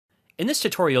In this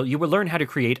tutorial, you will learn how to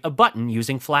create a button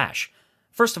using Flash.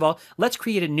 First of all, let's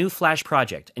create a new Flash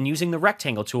project, and using the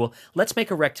Rectangle tool, let's make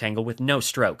a rectangle with no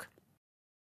stroke.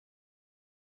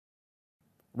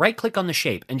 Right-click on the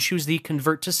shape and choose the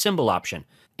Convert to Symbol option.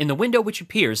 In the window which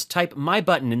appears, type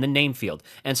myButton in the name field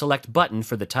and select Button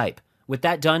for the type. With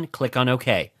that done, click on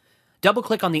OK.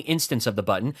 Double-click on the instance of the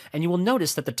button, and you will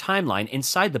notice that the timeline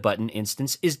inside the button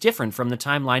instance is different from the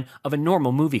timeline of a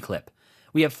normal movie clip.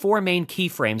 We have 4 main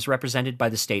keyframes represented by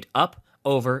the state up,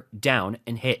 over, down,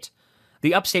 and hit.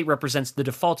 The up state represents the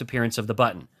default appearance of the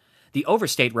button. The over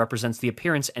state represents the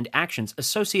appearance and actions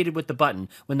associated with the button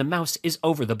when the mouse is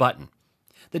over the button.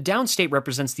 The down state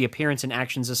represents the appearance and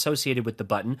actions associated with the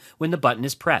button when the button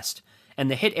is pressed,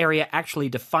 and the hit area actually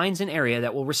defines an area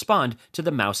that will respond to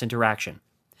the mouse interaction.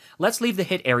 Let's leave the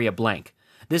hit area blank.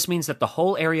 This means that the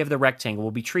whole area of the rectangle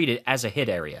will be treated as a hit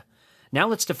area. Now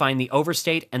let's define the over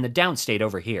state and the down state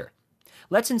over here.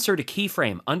 Let's insert a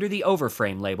keyframe under the over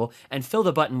frame label and fill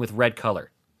the button with red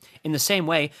color. In the same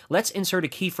way, let's insert a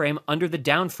keyframe under the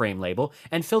down frame label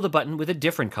and fill the button with a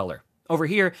different color. Over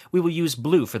here, we will use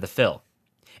blue for the fill.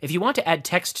 If you want to add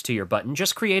text to your button,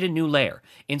 just create a new layer,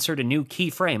 insert a new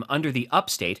keyframe under the up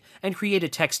state, and create a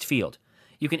text field.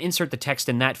 You can insert the text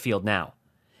in that field now.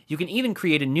 You can even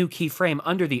create a new keyframe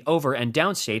under the over and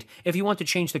down state if you want to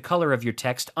change the color of your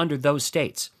text under those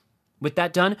states. With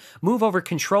that done, move over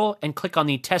Control and click on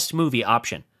the Test Movie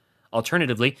option.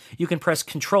 Alternatively, you can press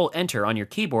Control-Enter on your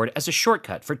keyboard as a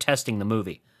shortcut for testing the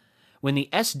movie. When the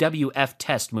SWF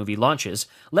test movie launches,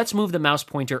 let's move the mouse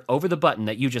pointer over the button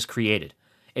that you just created.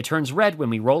 It turns red when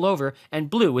we roll over and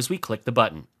blue as we click the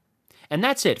button. And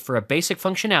that's it for a basic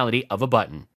functionality of a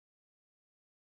button.